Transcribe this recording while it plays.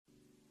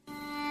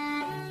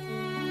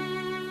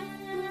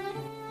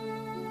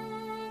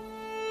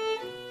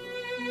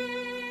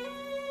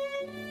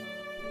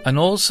An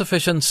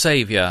all-sufficient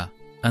Saviour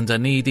and a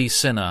needy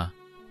sinner.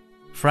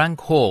 Frank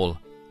Hall.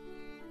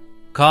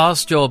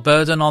 Cast your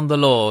burden on the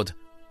Lord,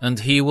 and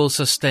he will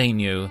sustain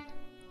you.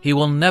 He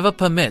will never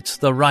permit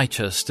the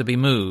righteous to be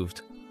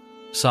moved.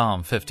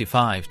 Psalm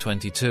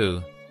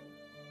 55:22.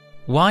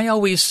 Why are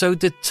we so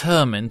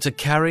determined to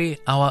carry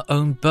our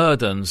own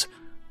burdens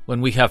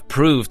when we have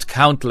proved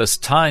countless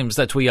times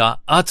that we are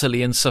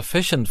utterly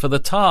insufficient for the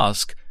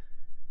task?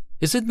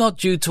 Is it not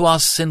due to our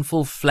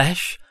sinful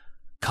flesh,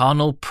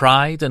 carnal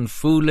pride, and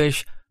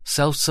foolish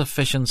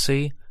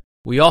self-sufficiency?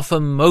 We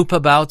often mope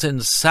about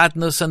in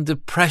sadness and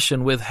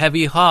depression with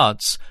heavy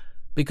hearts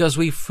because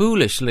we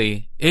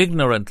foolishly,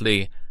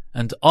 ignorantly,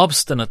 and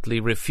obstinately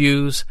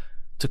refuse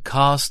to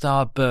cast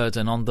our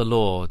burden on the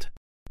Lord.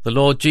 The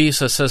Lord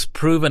Jesus has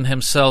proven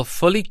himself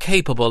fully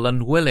capable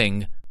and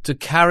willing to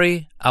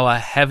carry our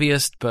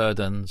heaviest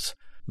burdens.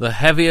 The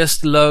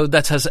heaviest load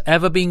that has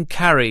ever been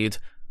carried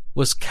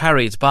was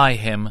carried by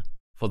him,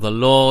 for the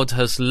Lord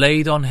has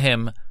laid on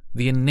him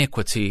the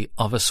iniquity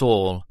of us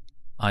all.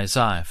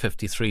 Isaiah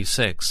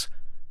 53:6.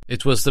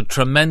 It was the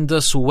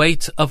tremendous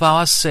weight of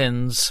our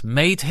sins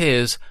made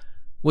his,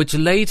 which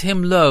laid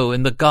him low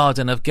in the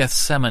Garden of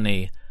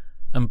Gethsemane,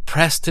 and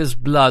pressed his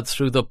blood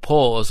through the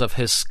pores of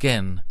his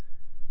skin.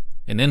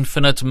 In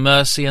infinite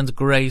mercy and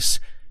grace,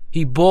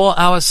 he bore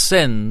our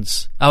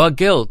sins, our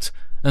guilt,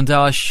 and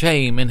our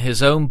shame in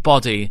his own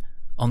body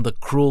on the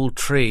cruel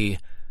tree,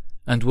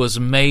 and was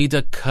made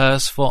a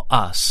curse for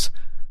us,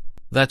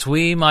 that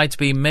we might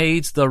be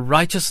made the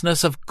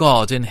righteousness of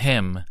God in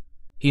him.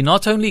 He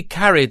not only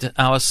carried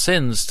our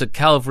sins to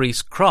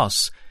Calvary's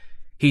cross,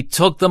 he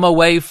took them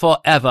away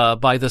forever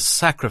by the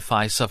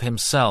sacrifice of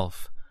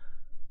himself.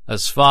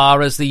 As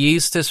far as the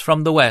east is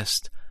from the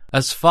west,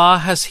 as far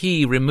has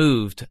he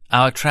removed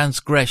our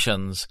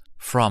transgressions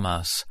from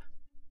us.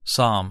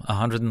 Psalm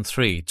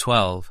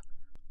 103:12.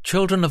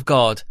 Children of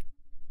God,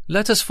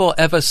 let us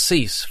forever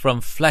cease from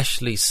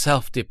fleshly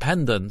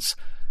self-dependence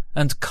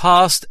and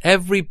cast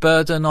every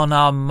burden on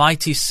our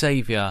mighty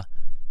Saviour.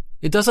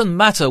 It doesn't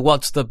matter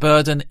what the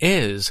burden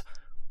is,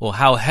 or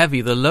how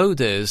heavy the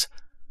load is.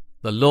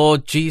 The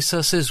Lord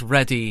Jesus is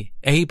ready,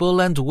 able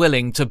and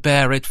willing to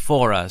bear it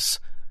for us.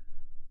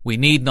 We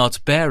need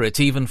not bear it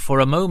even for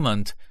a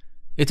moment.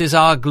 It is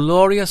our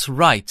glorious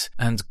right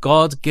and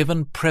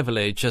God-given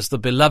privilege as the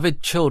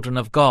beloved children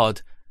of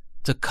God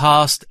to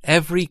cast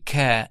every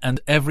care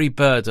and every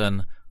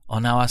burden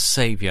on our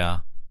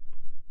Saviour.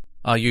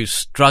 Are you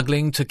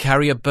struggling to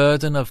carry a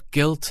burden of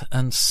guilt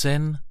and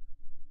sin?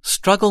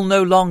 Struggle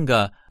no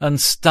longer and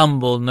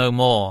stumble no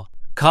more.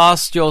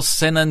 Cast your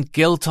sin and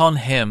guilt on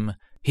him.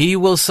 He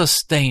will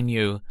sustain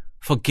you,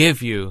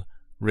 forgive you,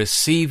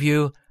 receive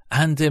you,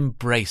 and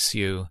embrace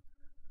you.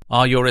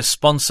 Are your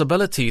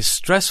responsibilities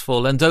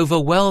stressful and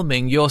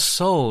overwhelming your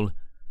soul?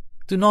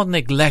 Do not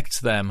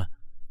neglect them,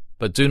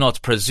 but do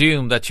not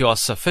presume that you are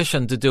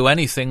sufficient to do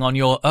anything on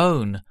your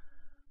own.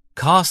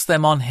 Cast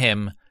them on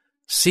him,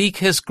 seek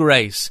his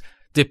grace,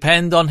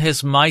 depend on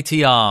his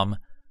mighty arm,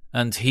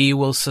 and he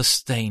will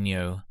sustain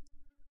you.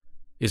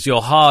 Is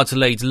your heart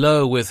laid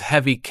low with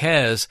heavy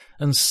cares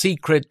and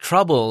secret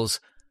troubles?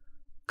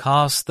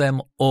 Cast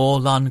them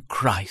all on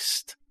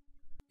Christ.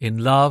 In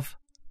love,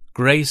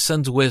 grace,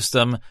 and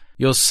wisdom,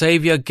 your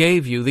Saviour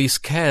gave you these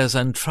cares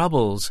and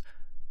troubles,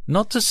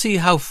 not to see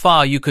how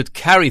far you could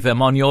carry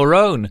them on your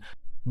own,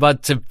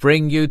 but to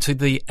bring you to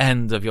the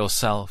end of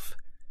yourself.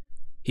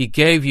 He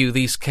gave you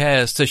these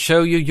cares to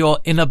show you your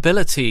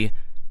inability,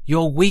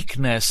 your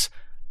weakness,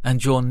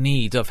 and your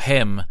need of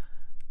him,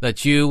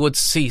 that you would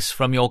cease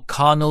from your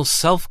carnal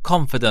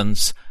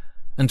self-confidence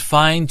and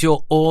find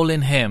your all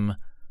in him,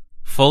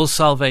 full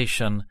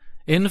salvation,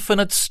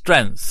 infinite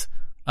strength,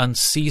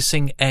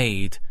 unceasing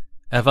aid,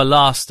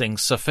 everlasting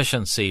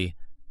sufficiency,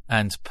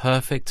 and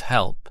perfect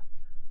help.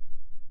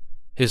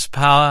 His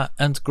power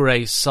and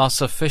grace are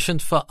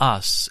sufficient for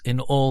us in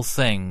all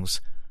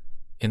things,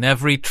 in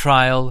every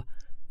trial,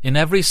 in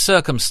every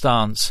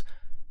circumstance,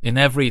 in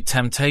every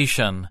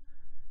temptation.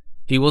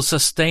 He will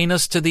sustain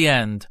us to the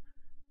end.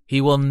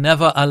 He will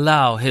never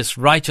allow his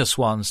righteous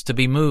ones to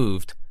be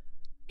moved.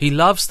 He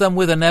loves them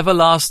with an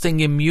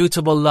everlasting,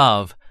 immutable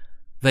love.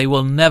 They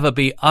will never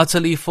be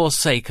utterly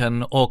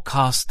forsaken or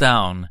cast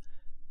down.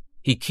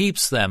 He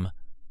keeps them,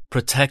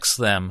 protects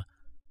them,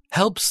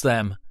 helps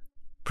them,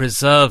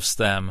 preserves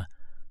them,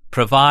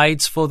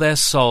 provides for their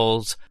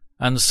souls,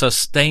 and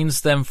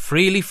sustains them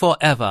freely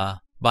forever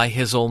by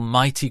his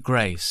almighty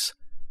grace.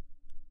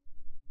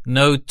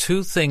 No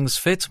two things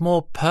fit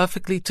more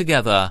perfectly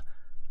together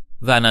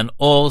than an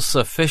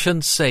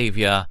all-sufficient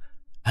Saviour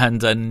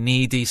and a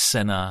needy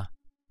sinner.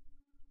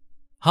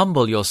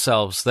 Humble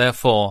yourselves,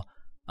 therefore,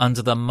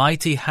 under the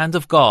mighty hand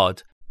of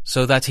God,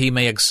 so that he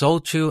may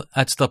exalt you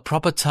at the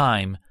proper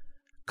time,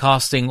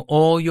 casting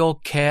all your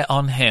care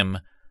on him,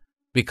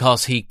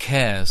 because he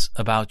cares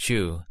about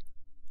you.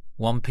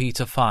 1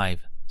 Peter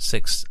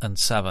 5:6 and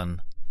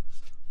 7.